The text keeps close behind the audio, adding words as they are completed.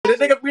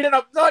this nigga beating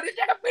up Zoro. This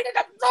nigga beating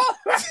up Zoro.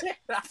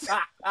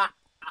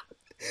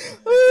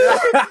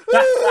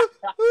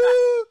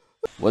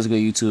 What's good,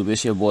 YouTube?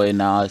 It's your boy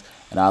Nas,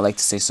 and I'd like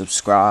to say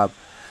subscribe.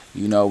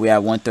 You know, we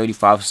have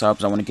 135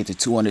 subs. I want to get to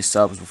 200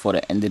 subs before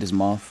the end of this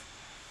month.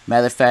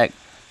 Matter of fact,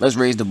 let's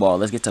raise the bar.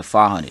 Let's get to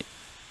 500.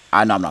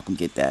 I know I'm not going to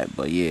get that,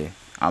 but yeah,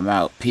 I'm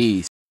out.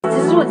 Peace.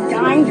 This is what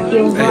dying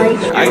feels like.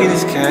 I get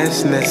this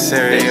cash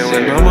necessary, and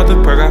when I'm out the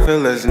perk, I feel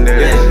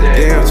legendary.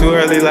 Damn, too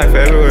early like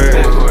February.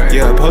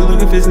 Yeah, post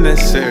look if it's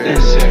necessary.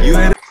 You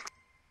had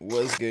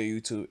What's good,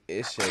 YouTube?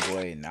 It's your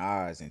boy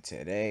Nas, and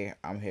today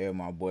I'm here with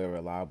my boy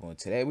Reliable. And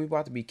today we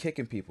about to be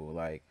kicking people.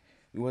 Like,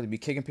 we want to be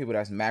kicking people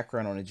that's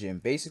macroing on the gym.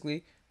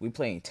 Basically, we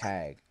playing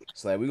tag.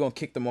 So like, we're gonna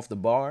kick them off the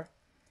bar,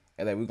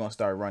 and like we're gonna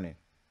start running.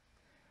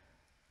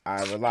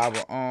 Alright,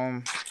 Reliable.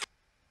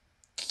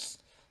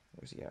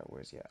 Where's he at?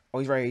 Where's he at? Oh,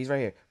 he's right here. He's right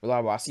here.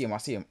 Reliable. I see him. I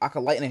see him. I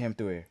can lightning him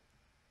through here.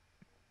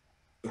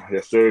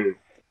 Yes, sir.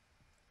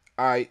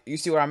 Alright, you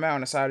see where I'm at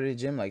on the side of the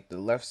gym? Like the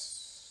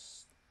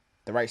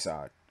the right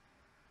side.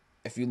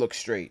 If you look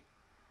straight,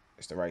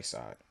 it's the right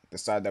side. The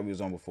side that we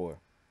was on before.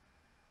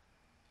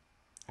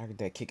 I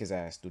could kick his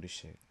ass through this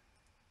shit.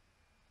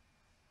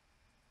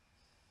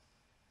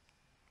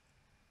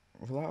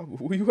 Reliable.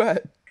 Where you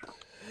at?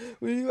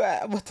 Where you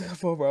at? I'm about to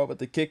come over. I'm about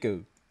to kick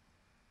him.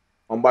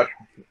 I'm like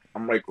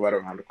right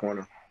around the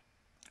corner.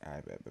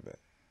 Alright, bet.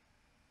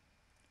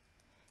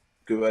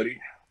 Get ready.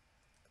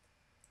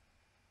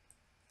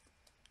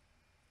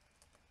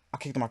 I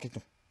kicked him.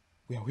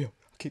 Yo. I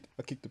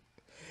kicked him.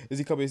 Is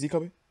he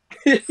coming?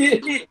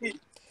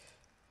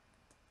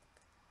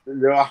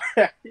 Yo.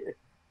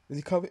 Is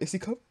he coming?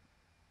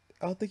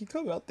 I don't think he's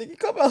coming. I think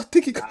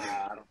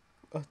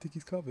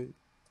he's coming.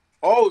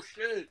 Oh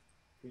shit!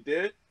 He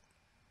did?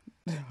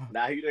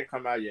 Nah, he didn't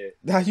come out yet.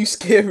 Nah, you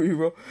scary,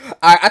 bro.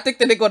 I think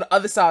the nigga on the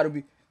other side of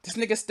me. This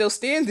nigga still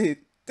standing.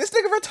 This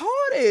nigga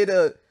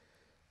retarded.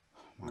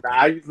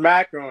 Nah, he's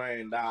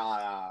macroing.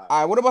 Nah.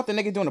 Alright, what about the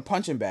nigga doing the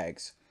punching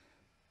bags?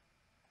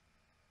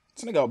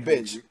 This nigga a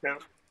bitch.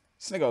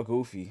 This nigga a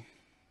goofy.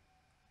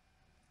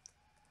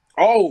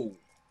 Oh!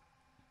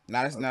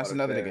 Nah, that's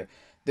another nigga.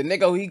 The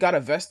nigga who he got a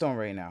vest on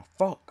right now.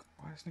 Fuck.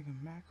 Why this nigga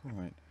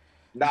macroing?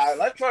 Nah,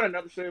 let's try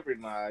another server.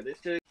 Nah, this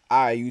shit.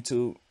 Alright,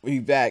 YouTube. We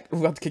back. We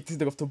about to kick this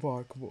nigga off the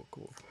bar. Come on.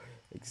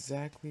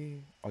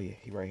 Exactly. Oh, yeah.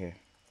 He right here.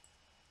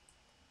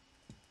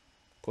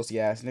 Pussy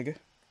ass nigga.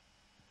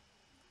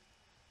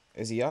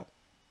 Is he up?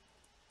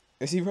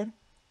 Is he running?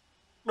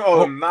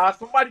 No, nah.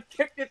 Somebody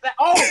kicked his ass.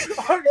 Oh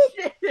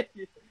shit.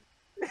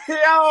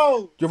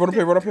 Yo. Yo, run up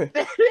here.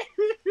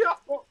 Yo.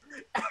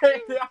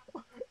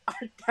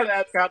 I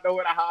can't know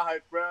what I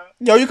hide, bro.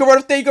 Yo, you can run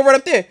up there.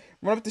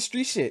 Run up the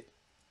street shit.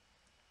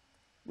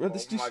 Run up the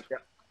street shit.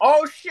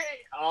 Oh shit!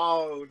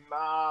 Oh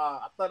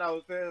nah, I thought that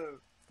was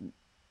him.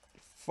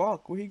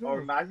 Fuck, where he going?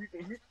 Oh nah, he's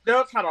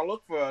still trying to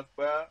look for us,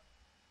 bro.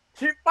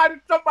 Keep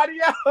fighting somebody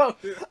else.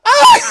 This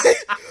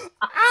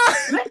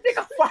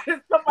nigga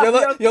fighting somebody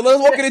else. Yo,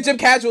 let's walk in the gym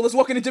casual. Let's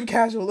walk in the gym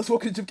casual. Let's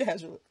walk in the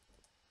casual.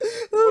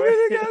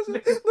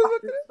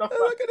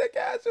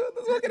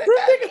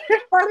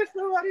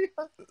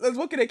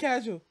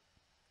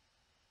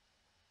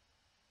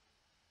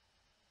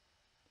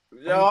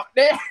 Yo,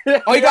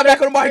 oh, he got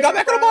back on the bar.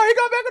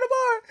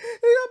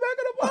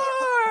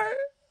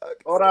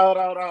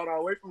 Hold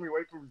on. Wait for me.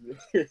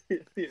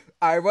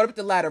 Alright, run up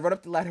the ladder.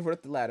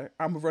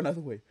 I'm gonna run the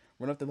other way.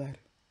 Run up the ladder.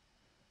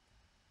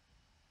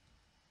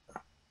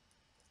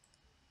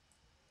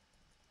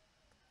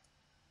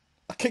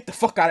 I kicked the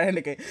fuck out of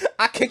that nigga.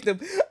 I kicked him.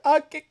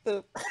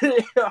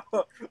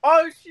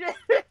 Oh shit!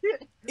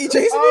 He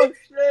chasing me? Oh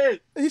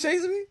shit! He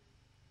chasing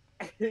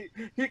me?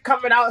 He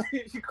coming out.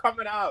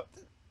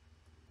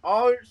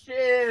 Oh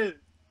shit!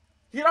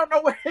 You don't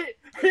know where.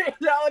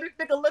 Yo, this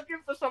nigga looking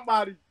for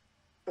somebody.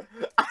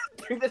 I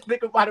think this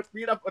nigga about to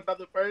beat up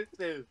another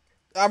person.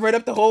 I ran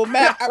up the whole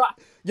map.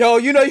 Yo,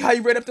 you know how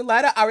you ran up the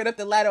ladder? I ran up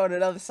the ladder on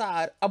the other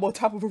side. I'm on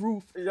top of a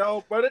roof.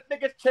 Yo, bro, this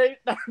nigga chased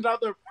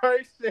another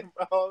person,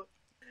 bro.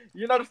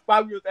 You know the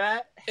spot we was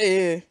at?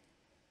 Yeah.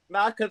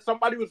 Nah, because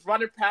somebody was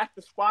running past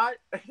the spot.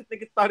 This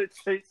nigga started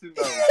chasing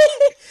them.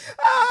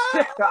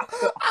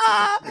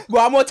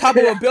 Well, I'm on top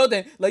of a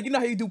building. Like, you know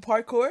how you do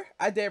parkour?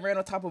 I ran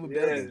on top of a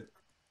building.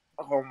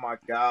 Oh my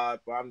god,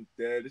 bro, I'm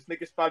dead. This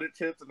nigga started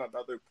chasing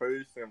another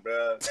person,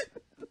 bro.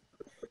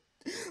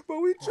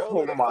 But we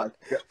trolling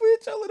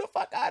the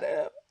fuck out of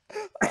him.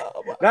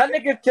 Oh my that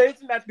nigga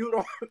chasing that dude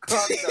on the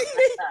car.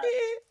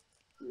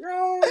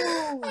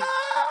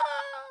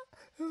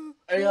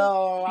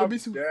 Yo, I'm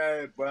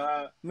dead,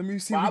 bro. Let me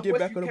see if we get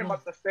back on the bar. He came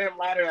up the same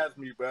ladder as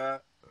me, bro.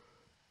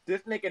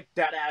 This nigga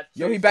dead ass.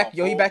 He back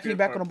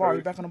on the bar.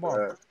 He back on the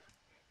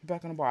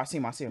bar. I see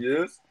him.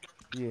 Yes?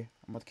 Yeah,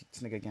 I'm about to kick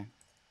this nigga again.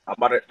 I'm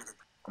about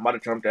to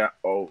jump down.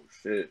 Oh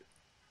shit.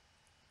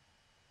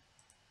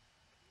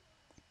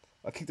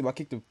 I kicked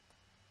him.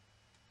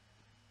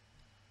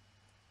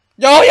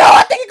 Yo,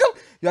 I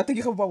think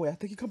he coming my way. I'm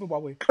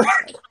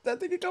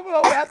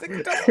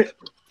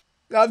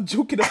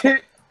juking him.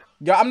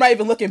 Yo, I'm not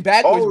even looking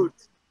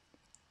backwards.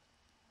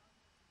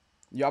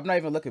 Yo, I'm not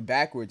even looking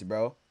backwards,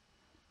 bro.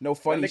 No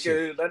That funny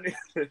shit. nigga,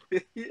 that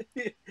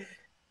nigga.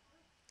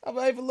 I'm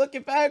not even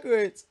looking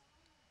backwards.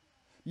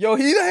 Yo,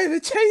 he not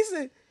even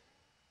chasing.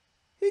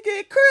 He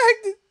getting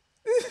cracked.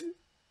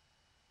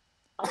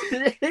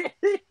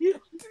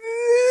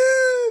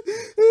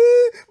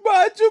 Bro,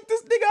 I juked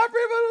this nigga. I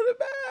ran on the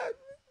map.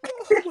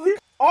 Oh my god.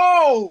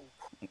 Oh!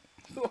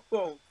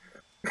 Oh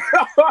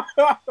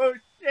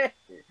shit!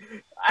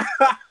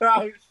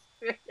 Oh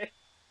shit!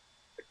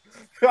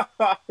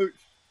 Oh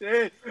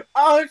shit!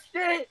 Oh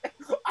shit!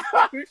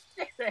 Oh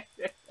shit!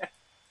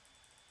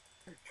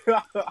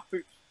 Oh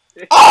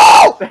shit!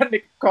 Oh! That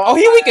nigga caught Oh,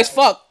 he my weak as ass.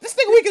 fuck. This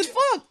nigga weak as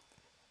fuck.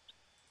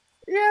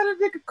 Yeah, that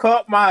nigga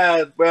caught my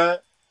ass, bro.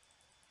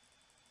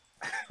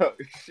 Oh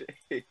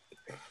shit!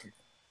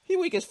 He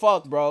weak as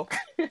fuck, bro.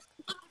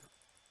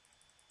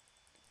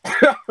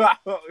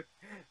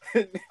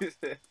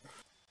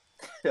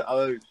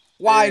 Oh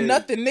Why shit!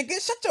 nothing, nigga?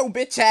 Shut your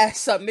bitch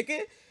ass up,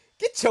 nigga.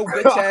 Get your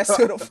bitch ass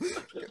to the.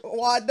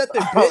 Why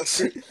nothing, Oh bitch?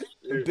 shit!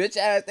 Bitch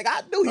ass nigga.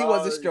 I knew he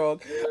wasn't Oh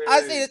strong.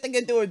 I see shit! this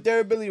nigga doing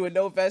durability with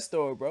no vest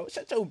on, bro.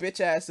 Shut your bitch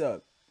ass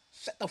up.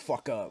 Shut the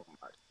fuck up. Oh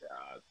my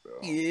god, bro.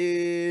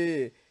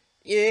 Yeah.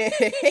 Yeah.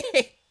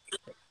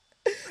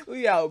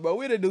 We out, bro.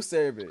 We in a new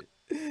server.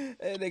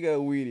 That nigga a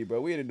weenie,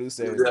 bro. We in a new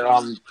server. Yeah,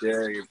 I'm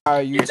dead.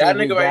 Alright, Yeah, that YouTube,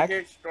 we nigga right back. here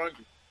is stronger.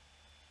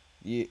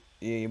 Yeah,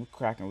 we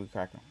cracking.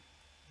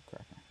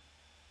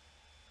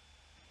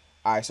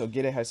 Alright, so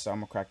get ahead, so I'm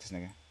gonna crack this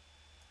nigga.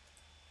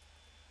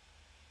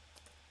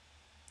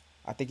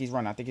 I think he's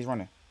running. I think he's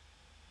coming.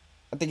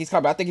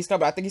 I think he's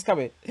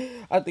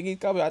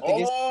coming.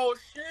 Oh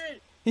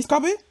shit! He's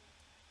coming?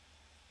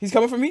 He's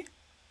coming for me? He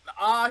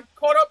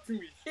caught up to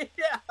me.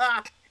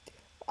 Yeah.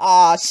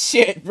 Ah,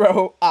 shit,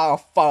 bro. Ah,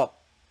 fuck.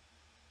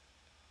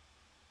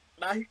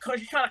 Nah, he trying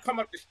to come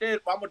up the stairs,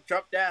 but I'm gonna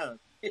jump down.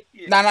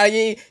 Nah,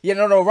 yeah,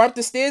 no. Run up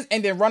the stairs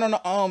and then run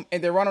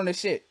on the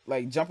shit.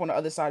 Like, jump on the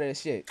other side of the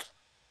shit.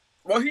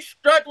 Well, he's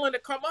struggling to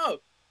come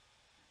up.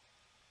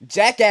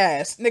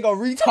 Jackass. Nigga,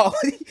 retard.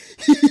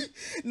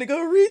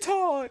 Nigga,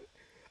 retard.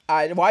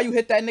 Alright, while you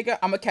hit that nigga,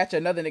 I'm gonna catch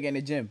another nigga in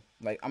the gym.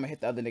 Like, I'm gonna hit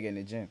the other nigga in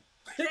the gym.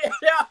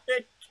 Yeah,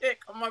 he can't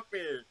come up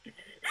here.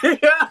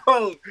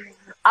 Yo,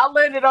 I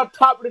landed on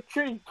top of the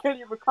tree. He can't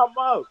even come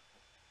up.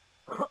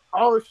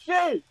 Oh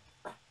shit!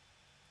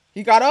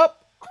 He got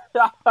up?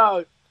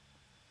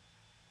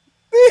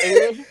 And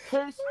then he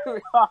chased me.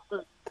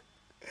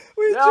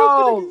 We Yo.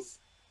 niggas.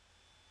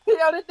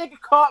 Yo, this nigga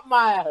caught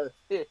my ass.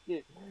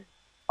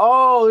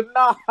 Oh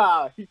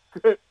nah, he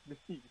gripped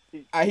me.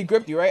 Alright, he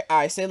gripped you, right?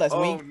 Alright, say less. Oh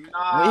When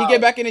nah. he get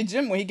back in the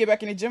gym,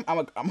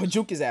 I'm gonna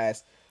juke his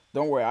ass.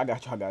 Don't worry, I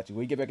got you.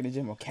 When he get back in the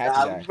gym, I'll catch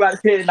his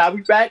ass. Nah,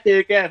 we back there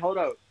again. Hold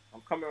up.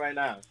 I'm coming right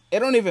now. It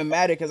don't even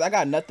matter because I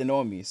got nothing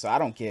on me, so I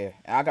don't care.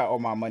 And I got all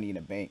my money in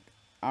the bank.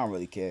 I don't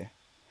really care.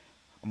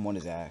 I'm on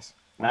his ass.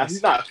 Nah,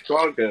 he's not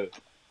stronger.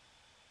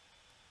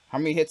 How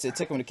many hits it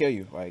took him to kill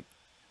you? Like,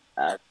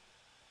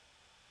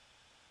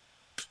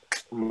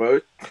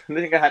 Most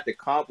nigga had to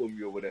combo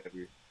me or whatever.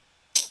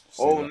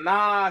 Oh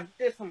nah, he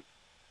did some.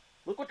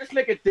 Look what this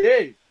nigga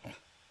did.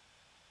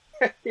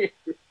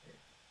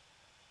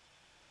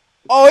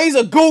 oh, he's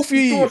a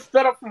goofy. He's doing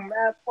set up from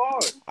mad far.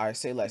 Alright,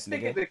 say less,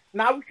 nigga.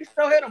 Nah, we can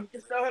still hit him.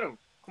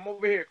 Come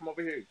over here.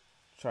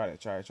 Try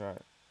it.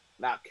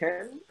 Nah,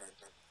 can we?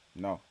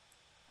 No.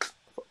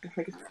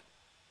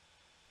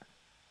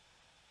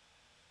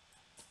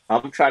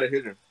 I'm gonna try to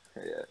hit him.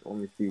 Yeah, let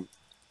me see.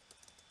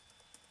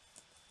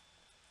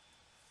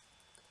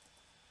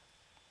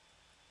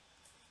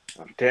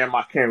 Damn,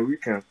 I can't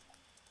reach him.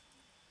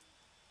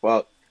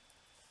 Well.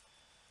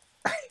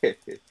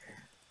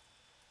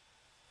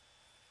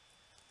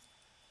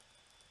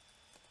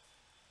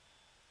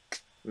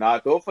 Nah,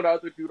 go for the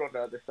other dude on the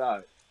other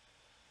side.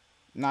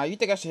 Nah, you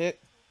think I should hit?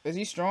 Is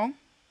he strong?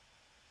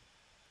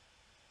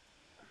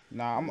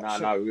 Nah,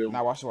 not really.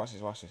 Nah, watch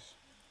this.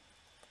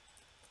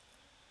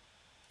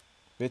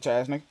 Bitch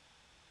ass nigga.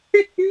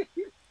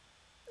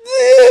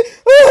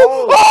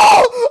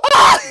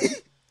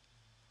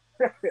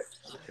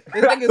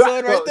 This nigga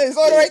Zoid right there. Zoid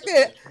right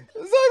there.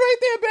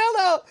 Bail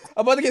out.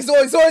 I'm about to get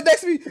Zoid. Zoid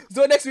next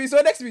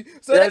to me.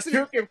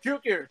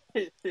 Juke him.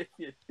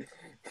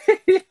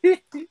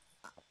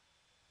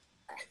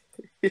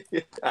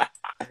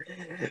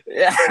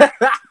 Yeah.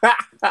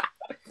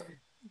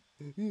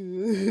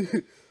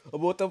 I'm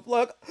about to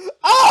plug.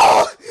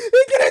 Oh!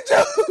 He get a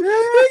juke.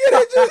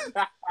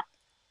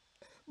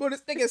 Bro,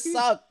 this nigga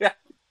suck.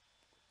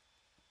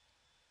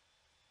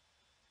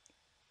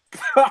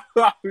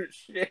 Oh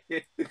shit.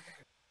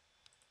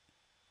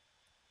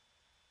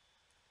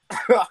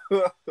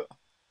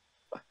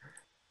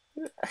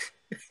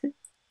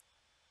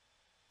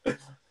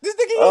 This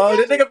nigga. Oh,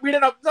 this nigga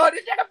beating up. No,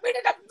 this nigga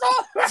beating up.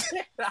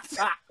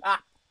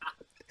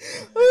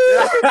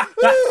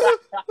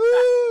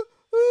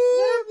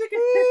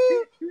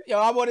 Yo,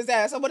 I'm on his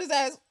ass.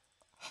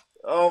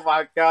 Oh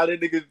my god, this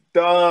nigga's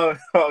dumb.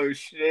 Oh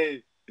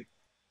shit.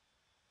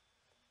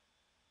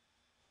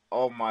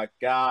 Oh my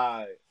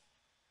god.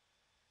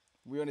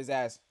 We on his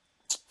ass.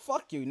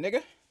 Fuck you,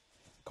 nigga.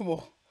 Come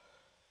on.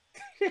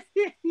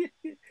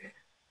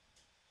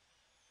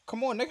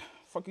 Come on, nigga.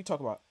 Fuck you talk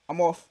about.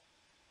 I'm off.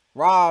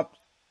 Rob.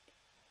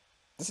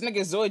 This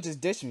nigga Zoe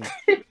just ditched me.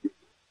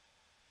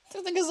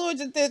 This nigga Zoe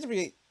just ditched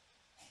me.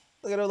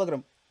 Look at him, look at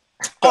him.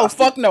 Oh,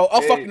 fuck no.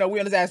 Oh, fuck no. We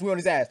on his ass. We on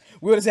his ass.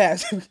 We on his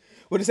ass.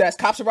 We on his ass.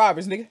 Cops and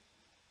robbers, nigga.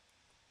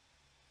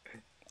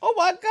 Oh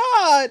my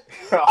god.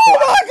 Oh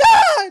my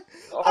god.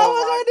 Oh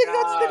my god. Nigga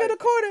got this nigga in the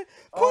corner.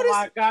 Oh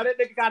my god. That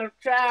nigga got him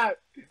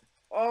trapped.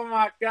 Oh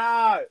my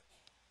god.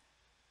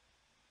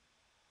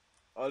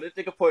 Oh, this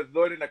nigga put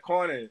Lord in the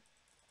corner.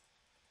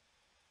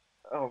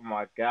 Oh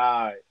my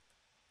god.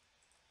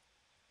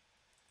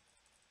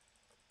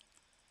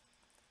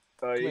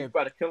 Oh, you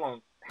gotta kill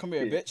him. Come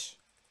here, bitch.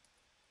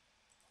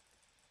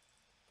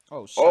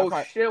 Oh shit.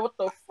 Oh shit, what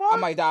the fuck? I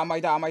might die, I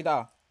might die, I might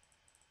die.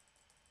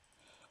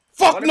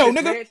 Fuck no,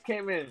 nigga!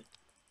 Came in.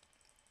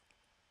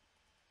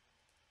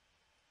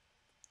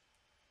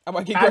 I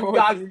might get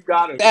grabbed. You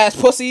got him. Ass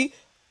pussy.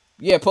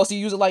 Yeah, pussy,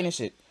 use the lightning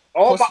shit.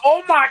 Oh pussy.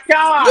 My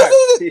god!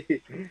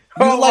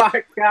 Oh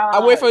my god!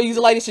 I wait for you to use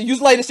the lightning shit. Use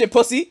the lightning shit,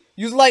 pussy.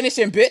 Use the lightning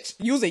shit, bitch.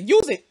 Use it,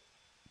 use it.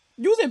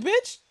 Use it,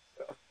 bitch.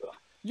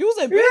 Use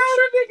it, bitch.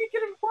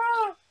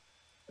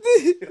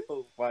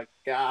 Oh my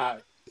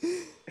god.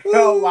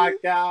 Oh my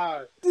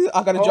god.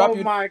 I gotta drop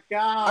you. Oh my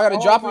god. I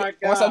gotta drop you.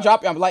 Once I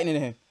drop you, I'm lightning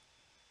him.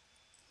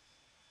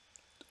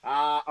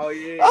 Oh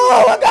yeah.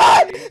 Oh my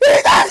god!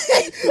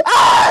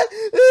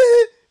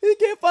 He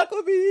can't fuck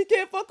with me. He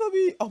can't fuck with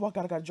me. Oh my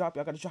god, I gotta drop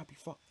you. I gotta drop you.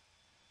 Fuck.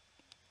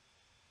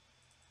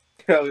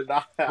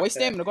 Waste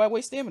stamina. Go ahead,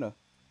 waste stamina.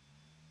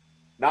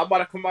 Now I'm about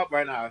to come up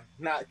right now.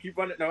 Nah, keep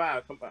running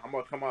around. I'm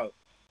gonna come out.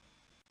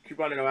 Keep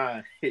running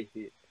around.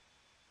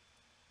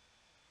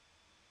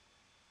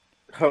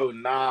 Oh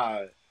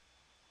nah.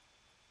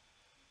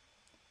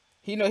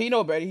 He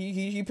know, Brady.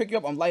 He pick you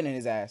up. I'm lightning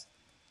his ass.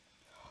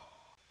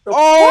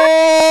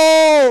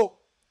 Oh!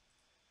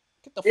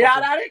 Get the fuck yeah,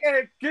 up. that ain't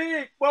a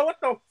gig. Well, what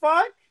the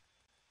fuck?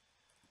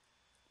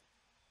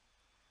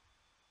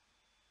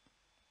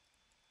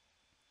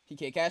 He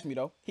can't catch me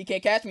though. He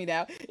can't catch me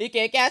now. He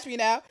can't catch me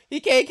now. He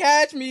can't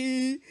catch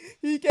me.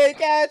 He can't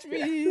catch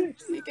me.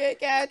 He can't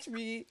catch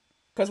me.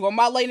 Cause when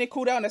my lightning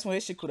cool down, that's when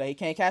his shit cool down. He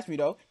can't catch me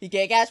though. He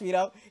can't catch me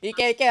though. He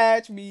can't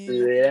catch me.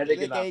 Yeah, that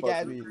nigga can't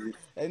catch me.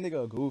 That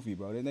nigga goofy,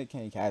 bro. That nigga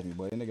can't catch me,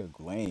 boy. That nigga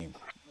lame.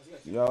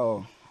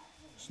 Yo,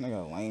 this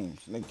nigga lame.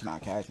 This nigga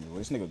cannot catch me, boy.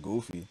 This nigga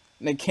goofy.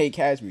 Nigga can't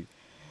catch me.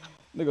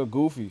 Nigga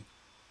goofy.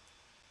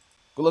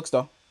 Good looks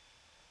though.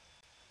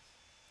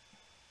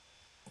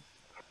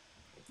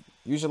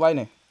 Use your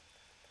lightning.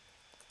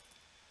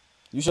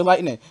 Use your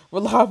lightning.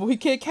 Reliable. He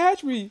can't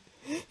catch me.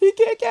 He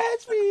can't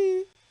catch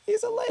me.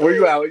 He's a lame. Where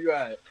you at? Where you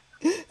at?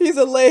 He's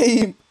a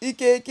lame. He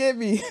can't get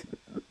me.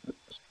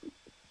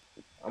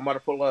 I'm about to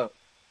pull up.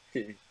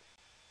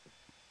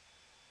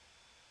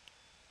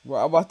 Bro,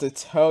 I'm about to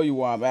tell you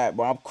where I'm at,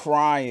 bro. I'm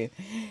crying.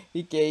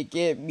 He can't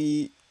get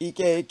me. He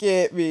can't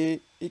get me.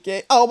 He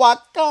can't. Oh my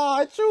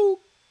god. Juke.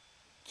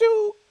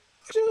 Juke.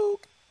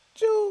 Juke.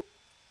 Juke.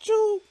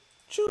 Juke.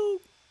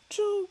 Juke.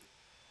 Juke.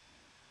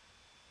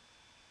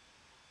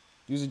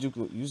 Use the juke.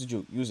 Use the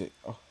juke. Use it.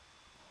 Oh.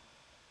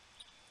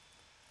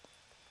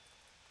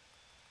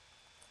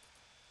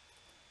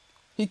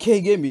 He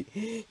can't get me.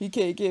 He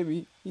can't get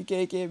me. He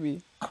can't get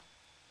me.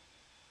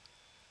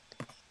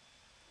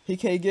 He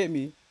can't get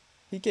me.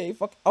 He can't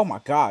fuck. Oh my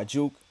god,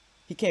 Juke.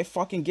 He can't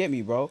fucking get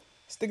me, bro.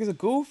 This nigga's a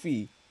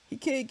goofy. He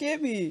can't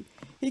get me.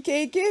 He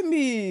can't get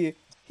me.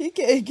 He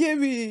can't get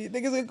me.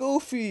 Nigga's a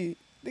goofy.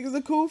 Nigga's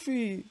a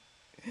goofy.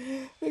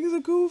 Nigga's a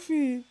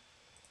goofy.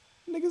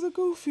 Nigga's a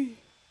goofy.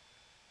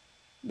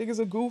 Nigga's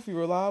a goofy,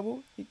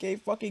 reliable. He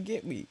can't fucking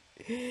get me.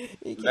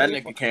 That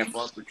nigga can't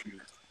fuck with you.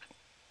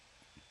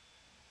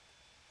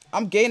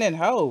 I'm gaining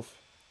health.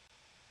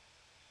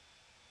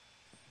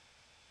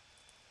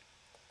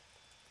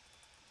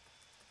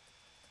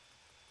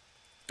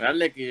 That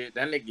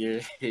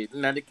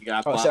nigga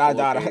got. Oh shit! I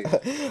died.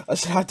 Oh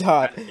shit! I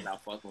died. That nigga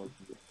not fucking with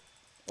you.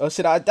 Oh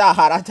shit! I died.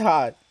 I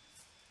died.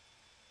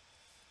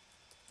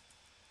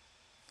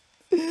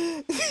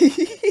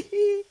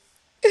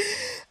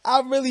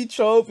 I really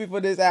troll people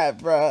this app,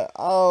 bro.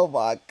 Oh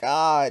my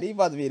god, he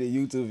about to be in a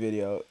YouTube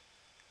video.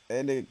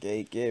 That nigga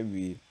can't get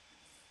me.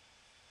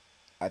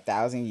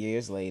 1,000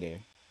 years later.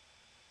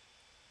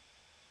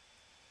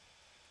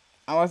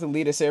 I'm about to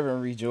leave the server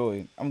and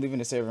rejoin. I'm leaving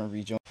the server and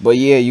rejoin. But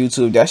yeah,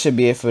 YouTube, that should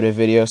be it for the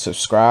video.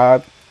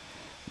 Subscribe.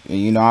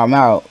 You know I'm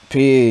out.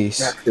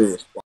 Peace.